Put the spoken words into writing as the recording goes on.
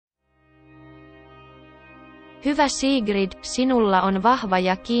Hyvä SIGRID, sinulla on vahva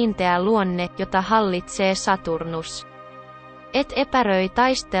ja kiinteä luonne, jota hallitsee Saturnus. Et epäröi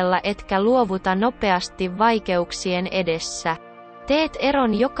taistella etkä luovuta nopeasti vaikeuksien edessä. Teet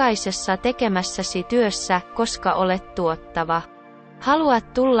eron jokaisessa tekemässäsi työssä, koska olet tuottava.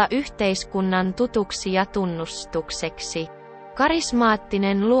 Haluat tulla yhteiskunnan tutuksi ja tunnustukseksi.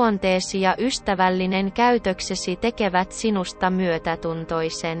 Karismaattinen luonteesi ja ystävällinen käytöksesi tekevät sinusta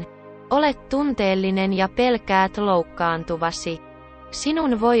myötätuntoisen. Olet tunteellinen ja pelkäät loukkaantuvasi.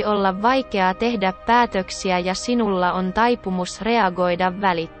 Sinun voi olla vaikeaa tehdä päätöksiä ja sinulla on taipumus reagoida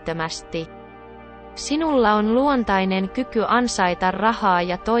välittömästi. Sinulla on luontainen kyky ansaita rahaa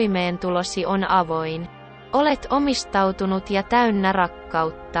ja toimeentulosi on avoin. Olet omistautunut ja täynnä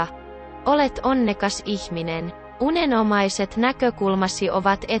rakkautta. Olet onnekas ihminen. Unenomaiset näkökulmasi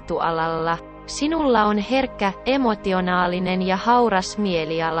ovat etualalla. Sinulla on herkkä, emotionaalinen ja hauras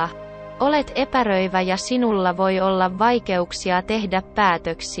mieliala. Olet epäröivä ja sinulla voi olla vaikeuksia tehdä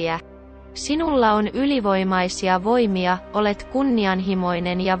päätöksiä. Sinulla on ylivoimaisia voimia, olet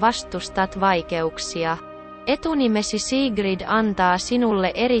kunnianhimoinen ja vastustat vaikeuksia. Etunimesi SIGRID antaa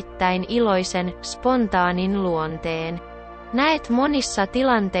sinulle erittäin iloisen, spontaanin luonteen. Näet monissa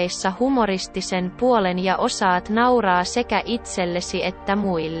tilanteissa humoristisen puolen ja osaat nauraa sekä itsellesi että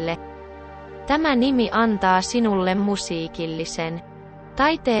muille. Tämä nimi antaa sinulle musiikillisen,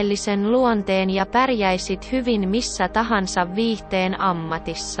 taiteellisen luonteen ja pärjäisit hyvin missä tahansa viihteen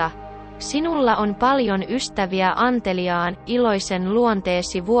ammatissa. Sinulla on paljon ystäviä anteliaan, iloisen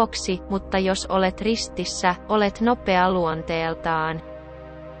luonteesi vuoksi, mutta jos olet ristissä, olet nopea luonteeltaan.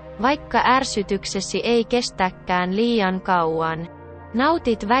 Vaikka ärsytyksesi ei kestäkään liian kauan.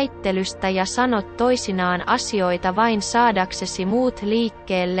 Nautit väittelystä ja sanot toisinaan asioita vain saadaksesi muut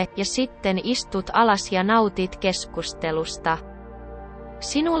liikkeelle ja sitten istut alas ja nautit keskustelusta.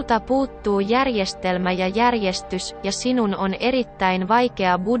 Sinulta puuttuu järjestelmä ja järjestys ja sinun on erittäin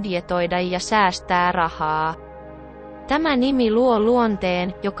vaikea budjetoida ja säästää rahaa. Tämä nimi luo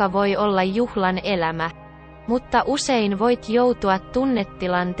luonteen, joka voi olla juhlan elämä. Mutta usein voit joutua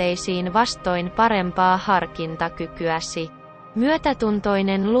tunnetilanteisiin vastoin parempaa harkintakykyäsi.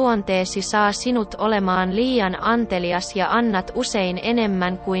 Myötätuntoinen luonteesi saa sinut olemaan liian antelias ja annat usein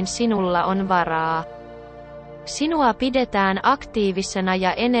enemmän kuin sinulla on varaa. Sinua pidetään aktiivisena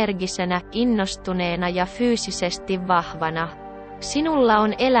ja energisenä, innostuneena ja fyysisesti vahvana. Sinulla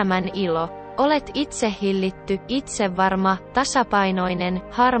on elämän ilo. Olet itsehillitty, itsevarma, tasapainoinen,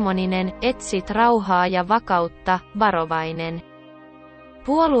 harmoninen, etsit rauhaa ja vakautta, varovainen.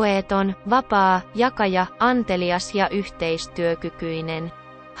 Puolueeton, vapaa, jakaja, antelias ja yhteistyökykyinen.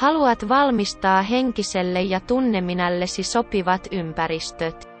 Haluat valmistaa henkiselle ja tunneminällesi sopivat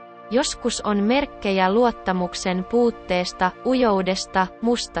ympäristöt. Joskus on merkkejä luottamuksen puutteesta, ujoudesta,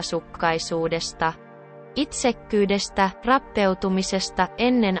 mustasukkaisuudesta, itsekkyydestä, rappeutumisesta,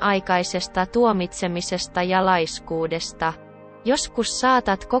 ennenaikaisesta tuomitsemisesta ja laiskuudesta. Joskus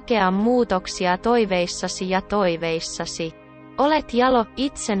saatat kokea muutoksia toiveissasi ja toiveissasi. Olet jalo,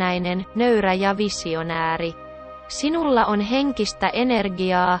 itsenäinen, nöyrä ja visionääri. Sinulla on henkistä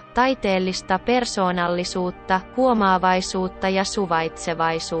energiaa, taiteellista persoonallisuutta, huomaavaisuutta ja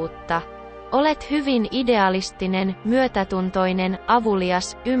suvaitsevaisuutta. Olet hyvin idealistinen, myötätuntoinen,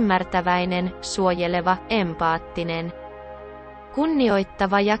 avulias, ymmärtäväinen, suojeleva, empaattinen,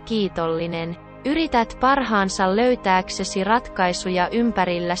 kunnioittava ja kiitollinen. Yrität parhaansa löytääksesi ratkaisuja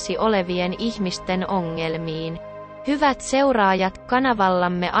ympärilläsi olevien ihmisten ongelmiin. Hyvät seuraajat,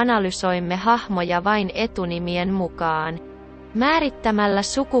 kanavallamme analysoimme hahmoja vain etunimien mukaan. Määrittämällä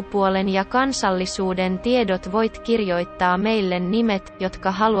sukupuolen ja kansallisuuden tiedot voit kirjoittaa meille nimet,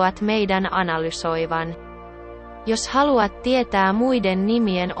 jotka haluat meidän analysoivan. Jos haluat tietää muiden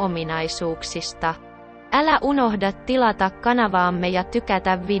nimien ominaisuuksista, älä unohda tilata kanavaamme ja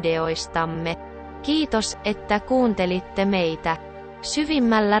tykätä videoistamme. Kiitos, että kuuntelitte meitä.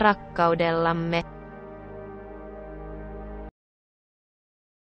 Syvimmällä rakkaudellamme.